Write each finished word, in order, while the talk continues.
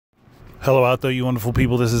Hello out there, you wonderful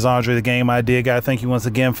people. This is Andre, the Game Idea Guy. Thank you once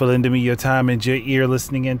again for lending me your time and your ear,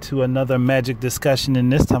 listening into another Magic discussion.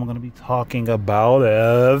 And this time I'm going to be talking about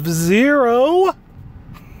F-Zero.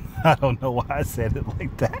 I don't know why I said it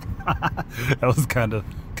like that. That was kind of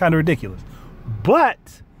ridiculous.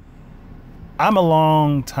 But I'm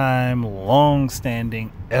a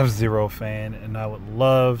long-standing F-Zero fan, and I would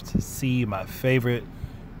love to see my favorite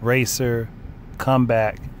racer come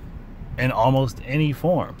back in almost any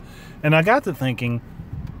form. And I got to thinking,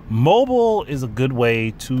 mobile is a good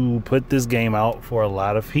way to put this game out for a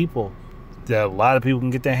lot of people. That a lot of people can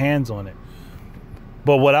get their hands on it.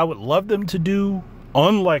 But what I would love them to do,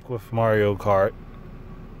 unlike with Mario Kart,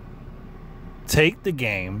 take the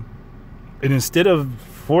game and instead of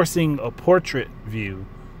forcing a portrait view,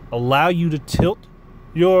 allow you to tilt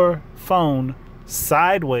your phone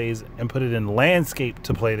sideways and put it in landscape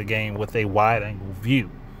to play the game with a wide angle view.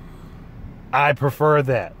 I prefer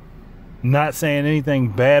that. Not saying anything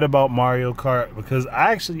bad about Mario Kart, because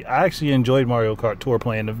I actually enjoyed Mario Kart Tour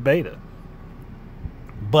playing the beta.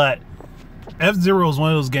 But F-Zero is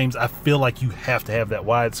one of those games I feel like you have to have that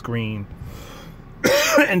widescreen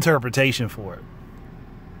interpretation for it.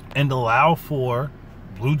 And allow for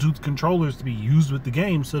Bluetooth controllers to be used with the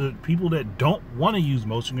game so that people that don't want to use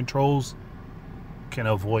motion controls can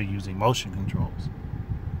avoid using motion controls.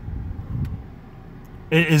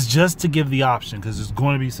 It is just to give the option, because there's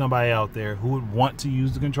going to be somebody out there who would want to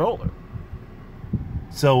use the controller.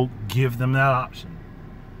 So give them that option.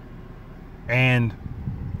 And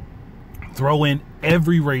throw in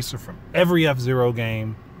every racer from every F-Zero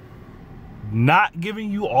game. Not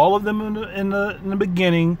giving you all of them in the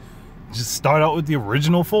beginning. Just start out with the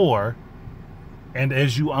original 4. And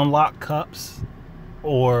as you unlock cups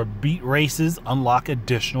or beat races, unlock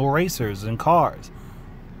additional racers and cars.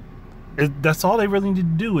 That's all they really need to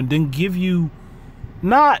do, and then give you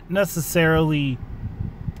not necessarily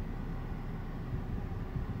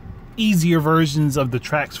easier versions of the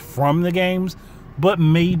tracks from the games, but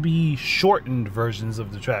maybe shortened versions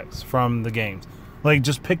of the tracks from the games. Like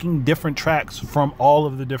just picking different tracks from all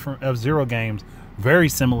of the different F-Zero games, very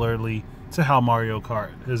similarly to how Mario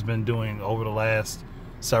Kart has been doing over the last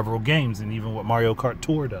several games, and even what Mario Kart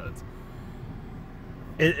Tour does.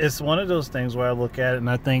 It's one of those things where I look at it and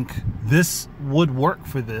I think this would work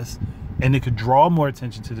for this, and it could draw more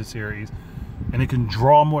attention to the series, and it can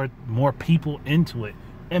draw more people into it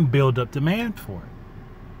and build up demand for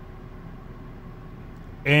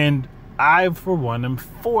it. And I, for one, am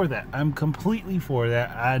for that. I'm completely for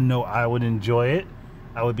that. I know I would enjoy it.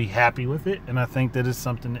 I would be happy with it, and I think that is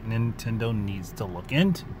something that Nintendo needs to look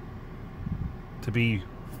into, to be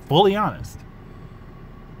fully honest.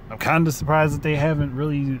 I'm kind of surprised that they haven't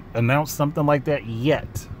really announced something like that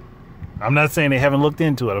yet. I'm not saying they haven't looked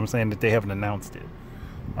into it. I'm saying that they haven't announced it.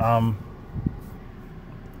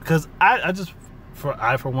 Because I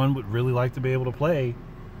for one would really like to be able to play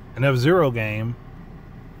an F-Zero game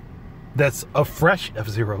that's a fresh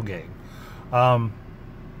F-Zero game. And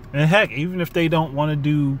heck, even if they don't want to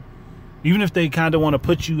do, even if they kind of want to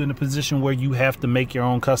put you in a position where you have to make your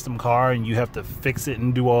own custom car and you have to fix it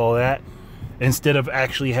and do all that, instead of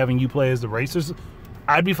actually having you play as the racers,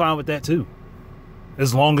 I'd be fine with that too.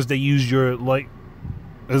 As long as they use your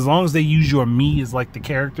me as like the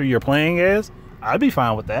character you're playing as, I'd be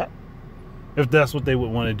fine with that. If that's what they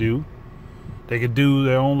would want to do. They could do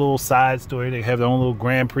their own little side story. They have their own little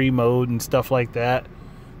Grand Prix mode and stuff like that.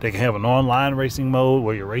 They can have an online racing mode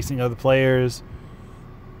where you're racing other players.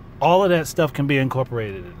 All of that stuff can be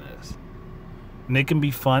incorporated in this. And it can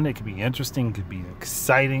be fun, it can be interesting, it can be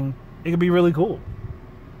exciting. It could be really cool.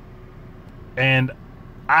 And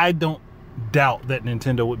I don't doubt that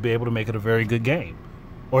Nintendo would be able to make it a very good game.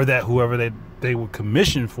 Or that whoever they would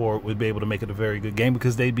commission for it would be able to make it a very good game,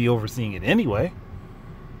 because they'd be overseeing it anyway.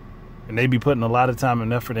 And they'd be putting a lot of time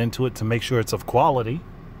and effort into it to make sure it's of quality.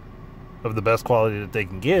 Of the best quality that they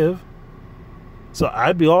can give. So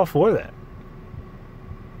I'd be all for that.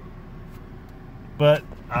 But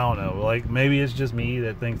I don't know. Like, maybe it's just me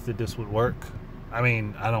that thinks that this would work. I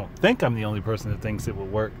mean, I don't think I'm the only person that thinks it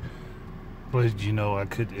would work, but you know, it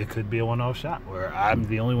could be a one-off shot where I'm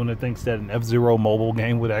the only one that thinks that an F-Zero mobile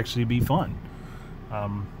game would actually be fun.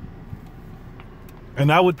 And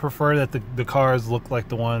I would prefer that the cars look like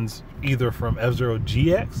the ones either from F-Zero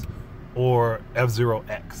GX or F-Zero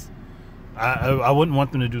X. I wouldn't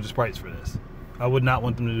want them to do the sprites for this. I would not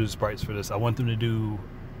want them to do the sprites for this. I want them to do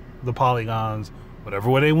the polygons, whatever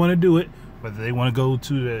way they want to do it. Whether they want to go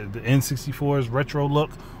to the N64's retro look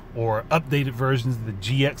or updated versions of the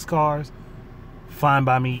GX cars, fine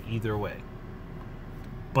by me either way.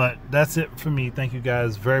 But that's it for me. Thank you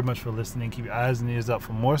guys very much for listening. Keep your eyes and ears out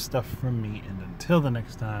for more stuff from me. And until the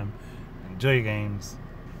next time, enjoy your games.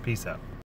 Peace out.